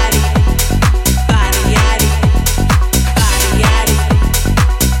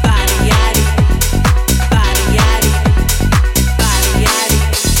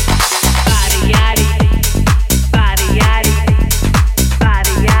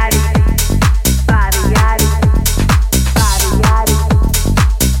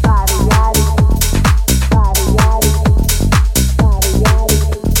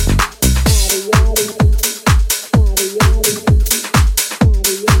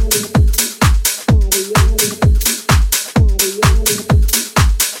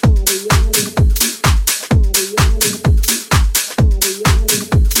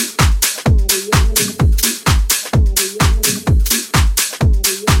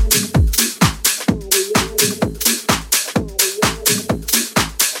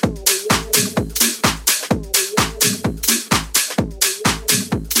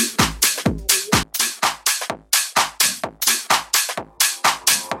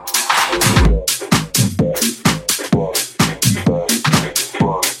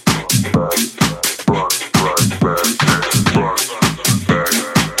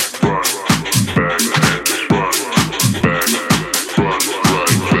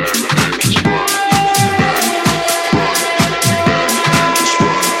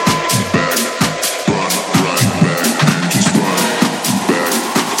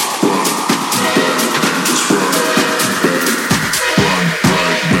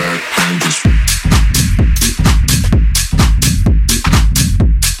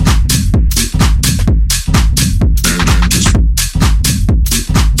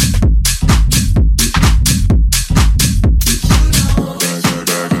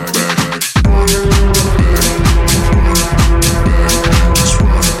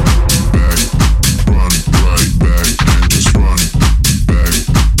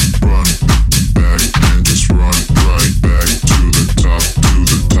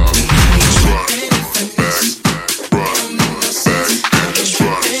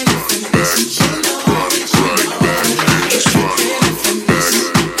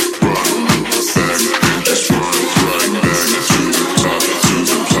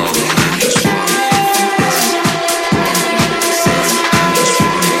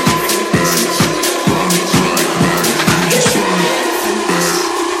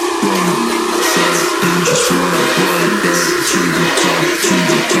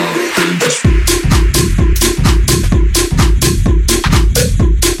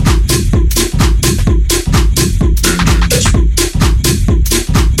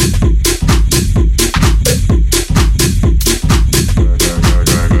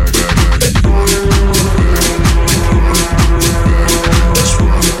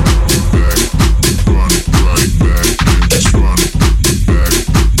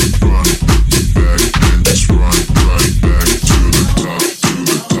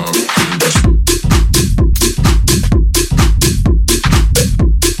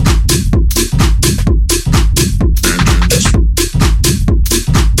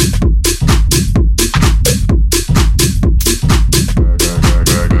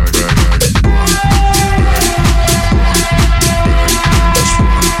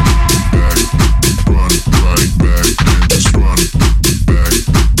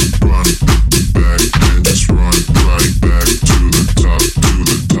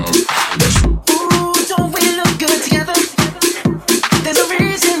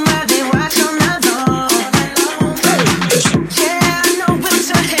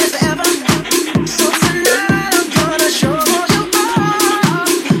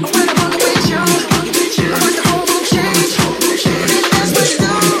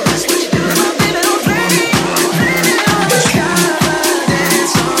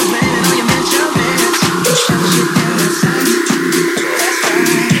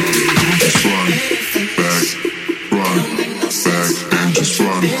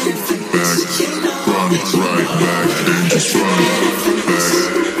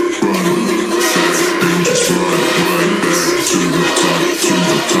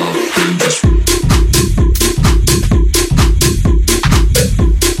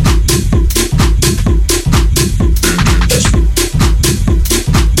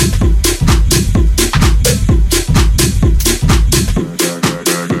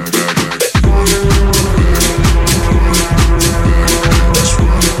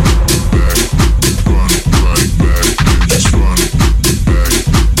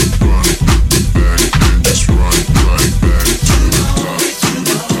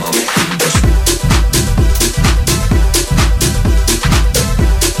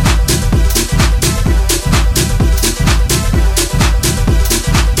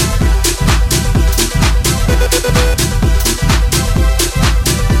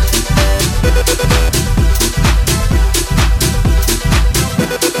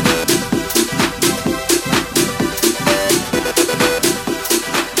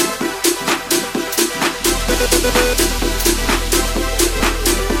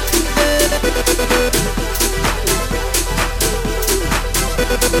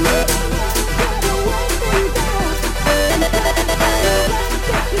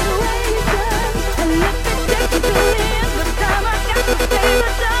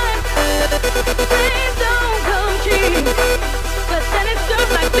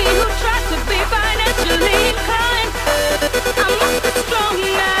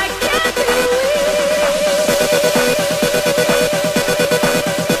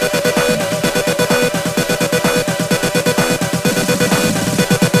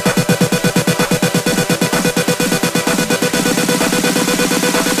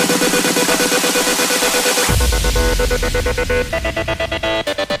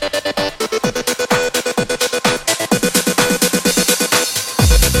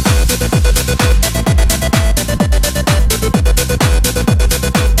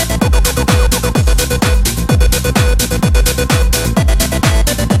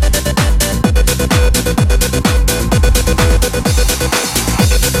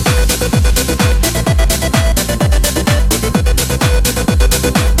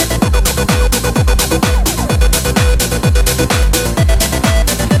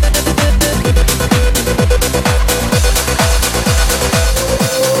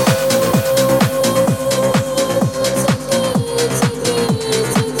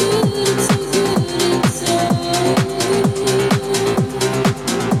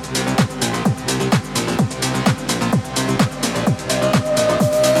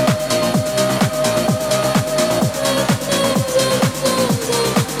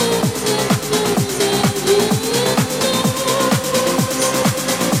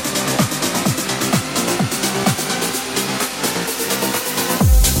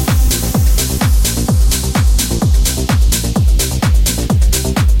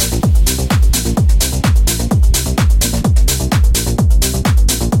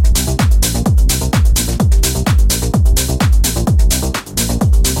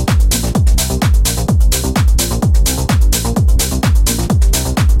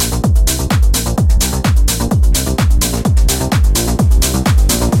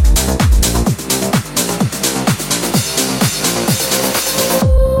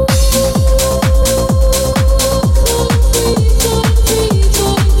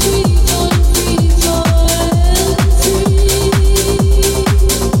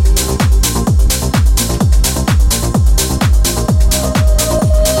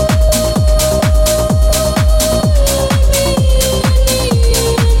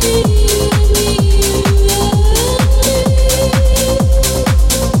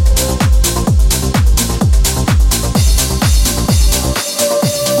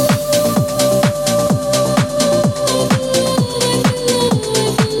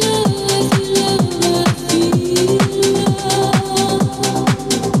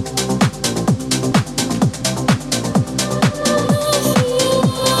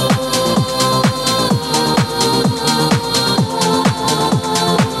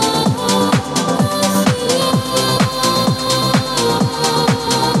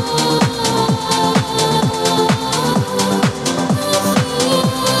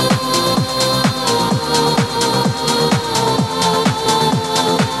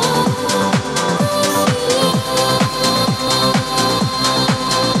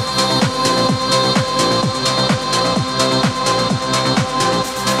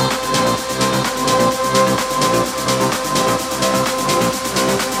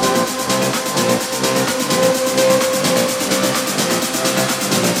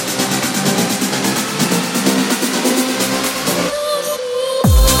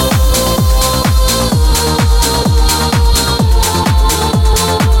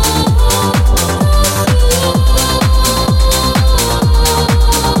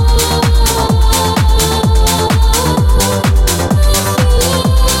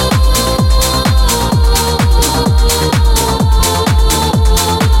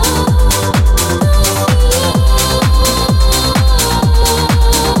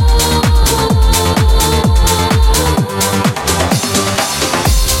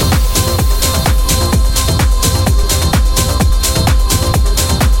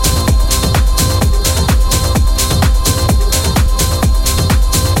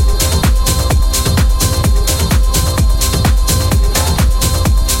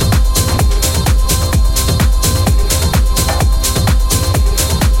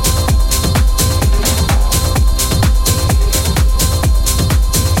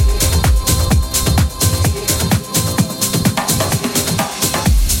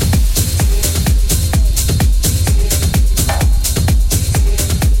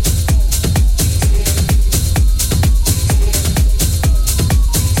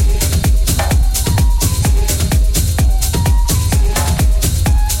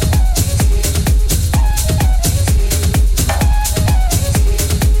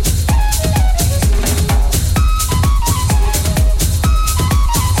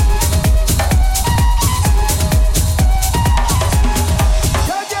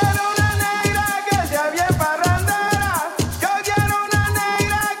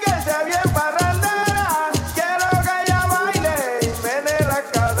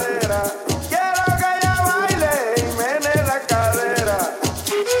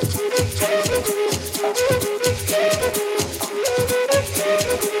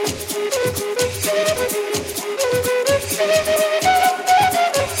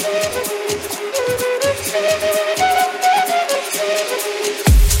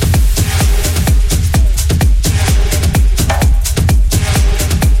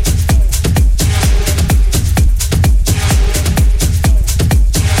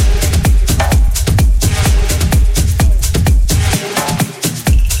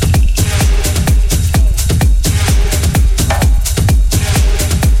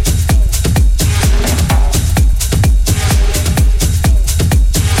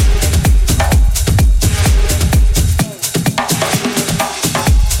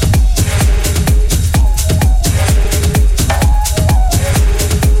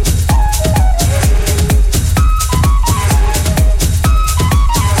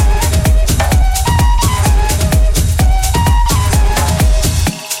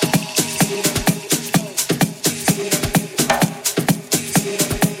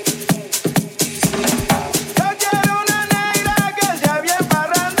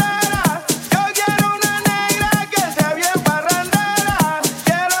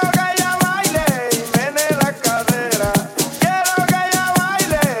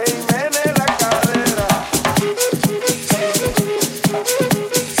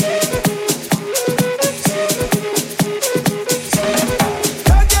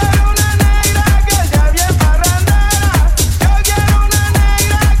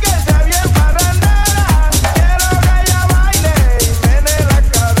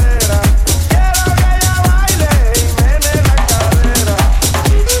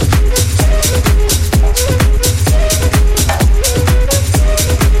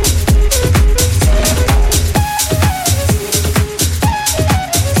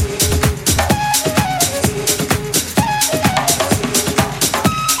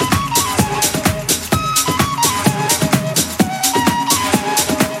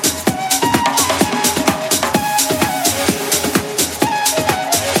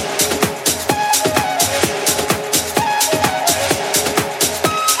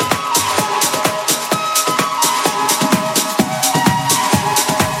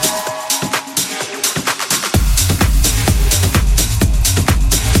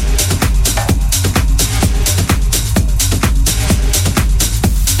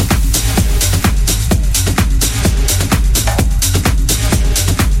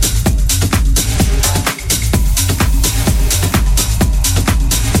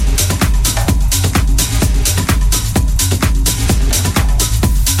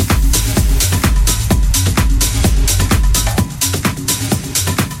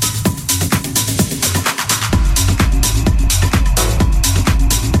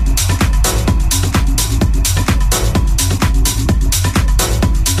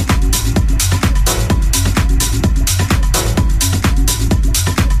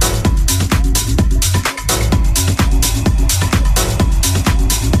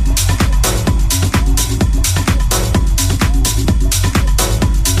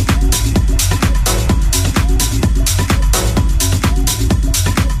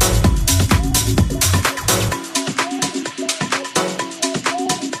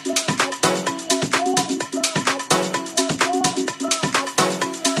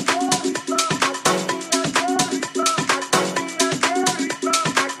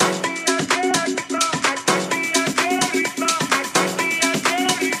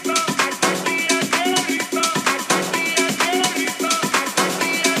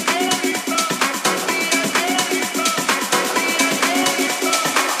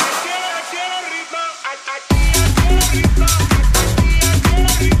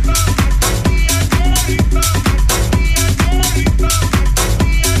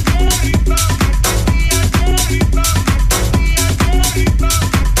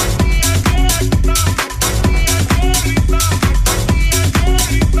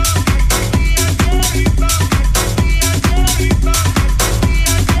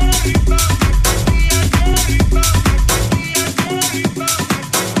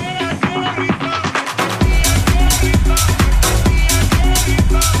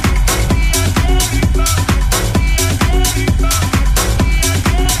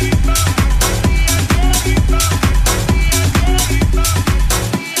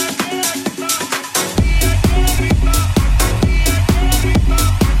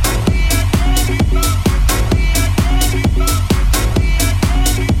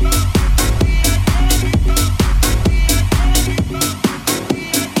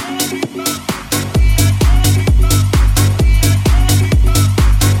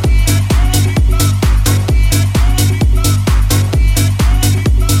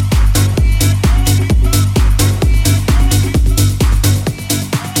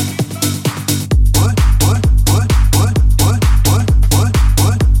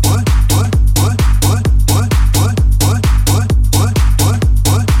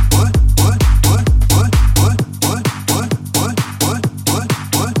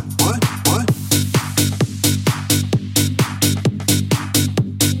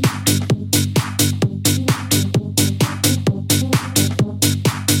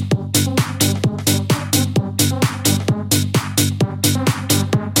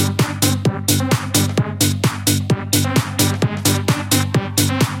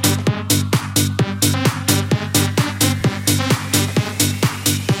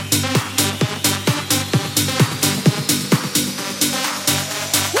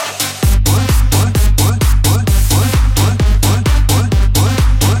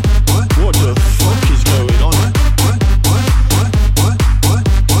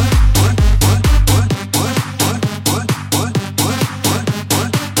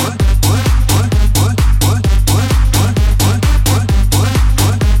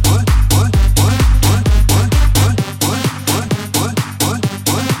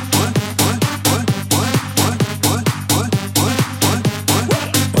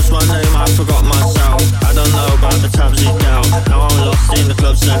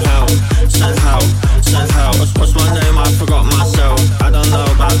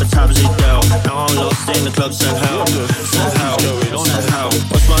 club, send help, send help, send help.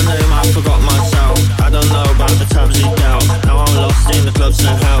 What's my name? I forgot myself. I don't know about the times he dealt. Now I'm lost in the club,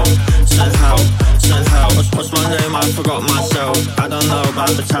 send help, send help, send help. What's my name? I forgot myself. I don't know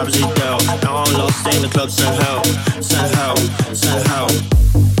about the times he dealt. Now I'm lost in the club, send help, send help, send help.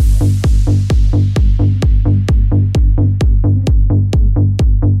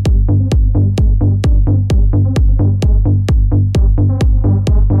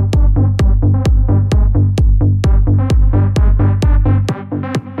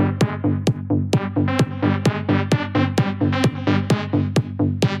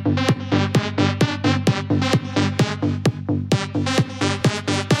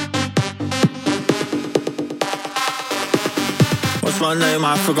 My name,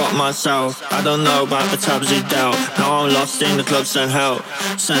 I forgot myself. I don't know about the times he dealt. Now I'm lost in the club, send help,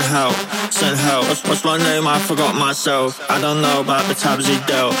 send help, send help. What's my name? I forgot myself. I don't know about the times he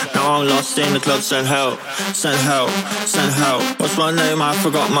dealt. Now I'm lost in the club, send help, send help, send help. What's my name? I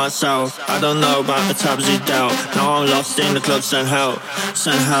forgot myself. I don't know about the times he dealt. Now I'm lost in the club, send help,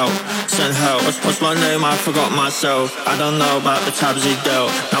 send help, send help. What's my name? I forgot myself. I don't know about the times he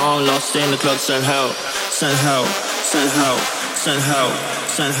dealt. Now I'm lost in the club, send help, send help, send help. Send help,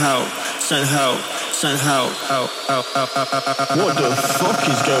 send help, send help, send help. What the fuck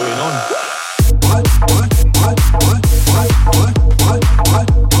is going on?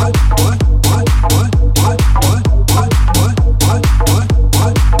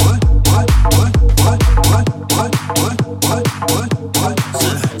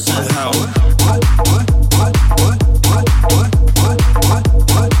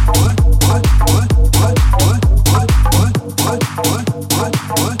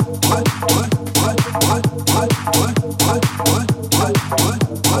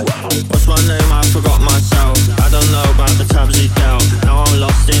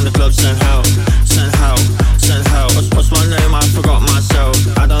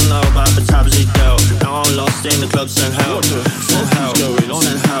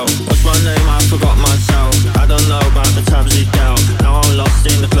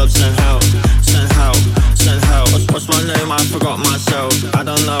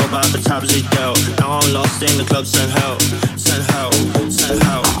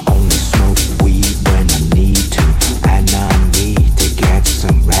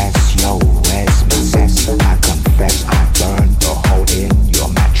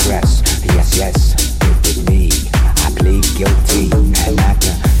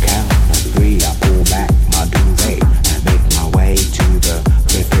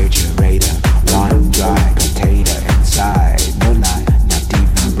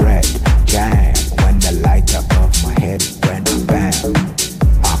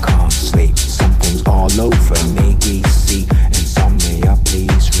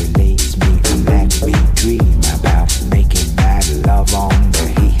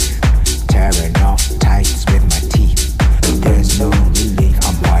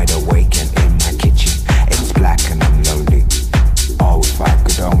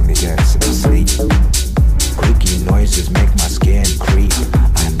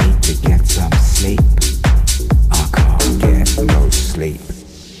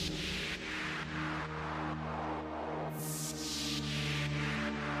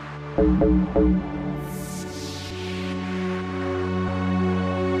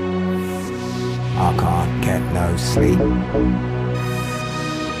 I can't get no sleep.